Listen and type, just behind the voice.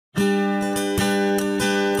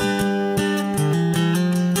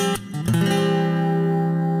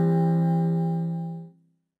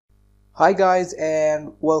Hi guys,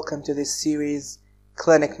 and welcome to this series,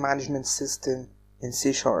 Clinic Management System in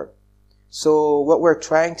C#. So what we're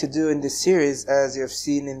trying to do in this series, as you have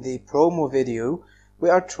seen in the promo video,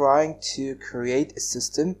 we are trying to create a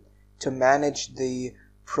system to manage the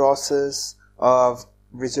process of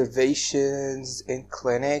reservations in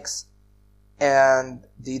clinics and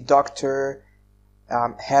the doctor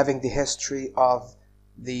having the history of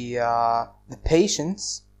the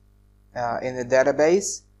patients in the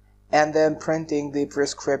database, and then printing the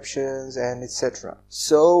prescriptions and etc.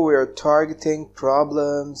 So we're targeting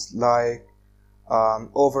problems like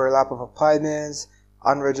overlap of appointments,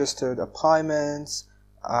 unregistered appointments,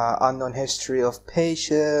 unknown history of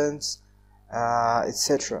patients,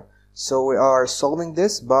 etc. So we are solving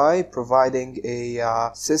this by providing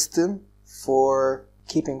a system for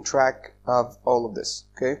keeping track of all of this.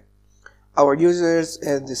 Okay, our users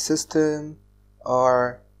in the system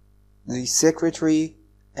are the secretary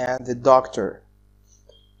and the doctor.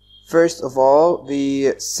 First of all,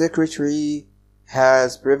 the secretary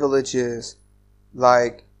has privileges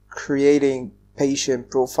like creating patient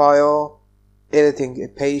profile, editing a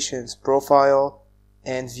patient's profile,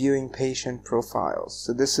 and viewing patient profiles.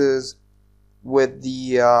 So this is with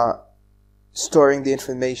the storing the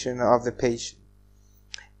information of the patient.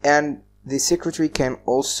 And the secretary can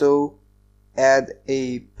also add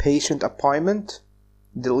a patient appointment,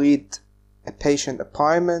 delete a patient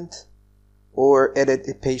appointment, or edit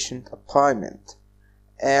a patient appointment,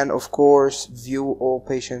 and of course view all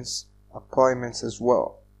patients' appointments as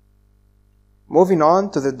well. Moving on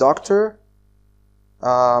to the doctor.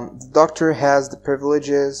 The doctor has the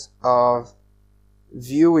privileges of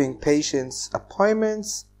viewing patients'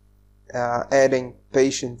 appointments, adding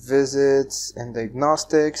patient visits and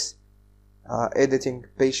diagnostics, editing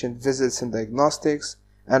patient visits and diagnostics,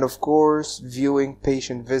 and of course viewing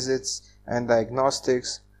patient visits and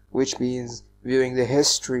diagnostics, which means viewing the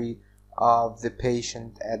history of the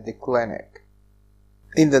patient at the clinic.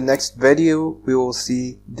 In the next video, we will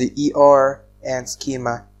see the ER and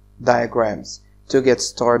schema diagrams to get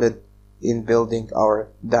started in building our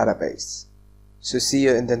database. So see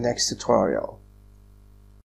you in the next tutorial.